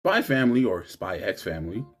Spy Family, or Spy X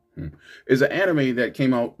Family, is an anime that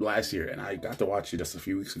came out last year, and I got to watch it just a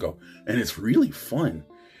few weeks ago, and it's really fun.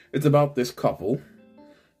 It's about this couple.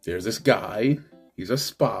 There's this guy, he's a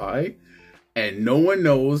spy, and no one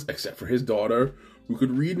knows except for his daughter, who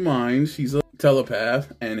could read minds. She's a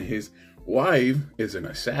telepath, and his wife is an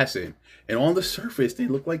assassin. And on the surface, they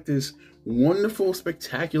look like this wonderful,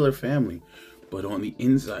 spectacular family. But on the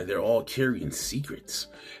inside, they're all carrying secrets.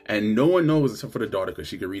 And no one knows, except for the daughter, because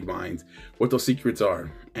she can read minds, what those secrets are.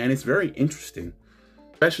 And it's very interesting,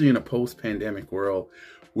 especially in a post-pandemic world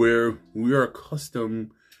where we are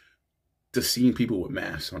accustomed to seeing people with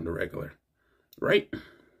masks on the regular, right?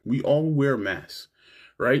 We all wear masks,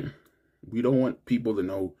 right? We don't want people to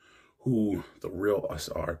know who the real us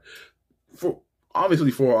are.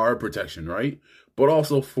 Obviously for our protection, right? But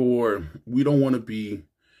also we don't want to be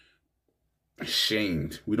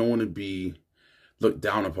shamed. We don't want to be looked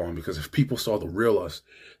down upon, because if people saw the real us,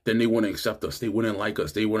 then they wouldn't accept us. They wouldn't like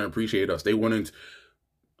us. They wouldn't appreciate us. They wouldn't,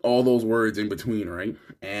 all those words in between, right?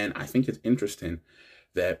 And I think it's interesting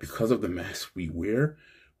that because of the masks we wear,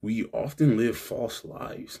 we often live false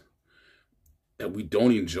lives that we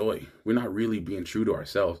don't enjoy. We're not really being true to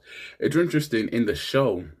ourselves. It's interesting in the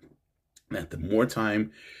show that the more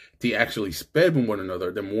time they actually spend with one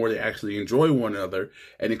another, the more they actually enjoy one another,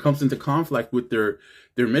 and it comes into conflict with their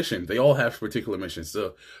mission. They all have particular missions.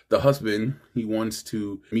 So the husband, he wants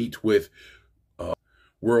to meet with a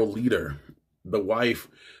world leader. The wife,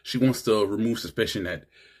 she wants to remove suspicion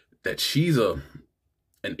that she's an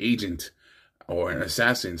agent or an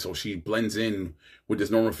assassin, so she blends in with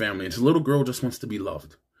this normal family. And this little girl just wants to be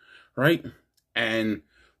loved, right? And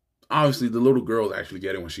obviously, the little girl is actually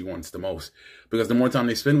getting what she wants the most, because the more time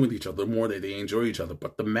they spend with each other, the more they enjoy each other.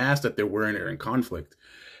 But the masks that they're wearing are in conflict,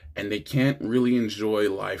 and they can't really enjoy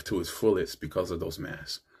life to its fullest because of those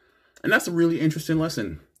masks. And that's a really interesting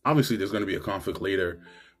lesson. Obviously, there's going to be a conflict later.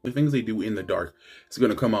 The things they do in the dark is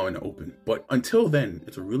going to come out in the open. But until then,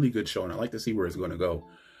 it's a really good show, and I like to see where it's going to go.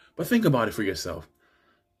 But think about it for yourself.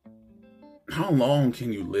 How long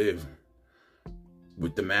can you live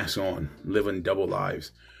with the mask on, living double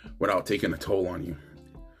lives without taking a toll on you?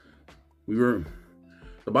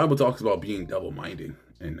 The Bible talks about being double-minded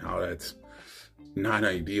and how that's not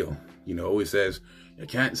ideal. You know, it says you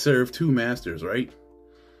can't serve two masters, right?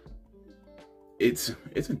 It's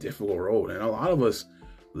a difficult road, and a lot of us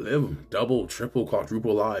live double, triple,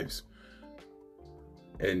 quadruple lives.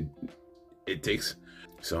 And it takes,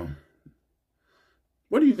 so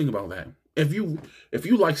what do you think about that? If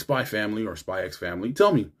you like Spy Family or Spy X Family,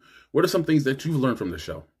 tell me, what are some things that you've learned from the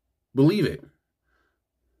show? Believe it.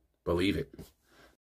 Believe it.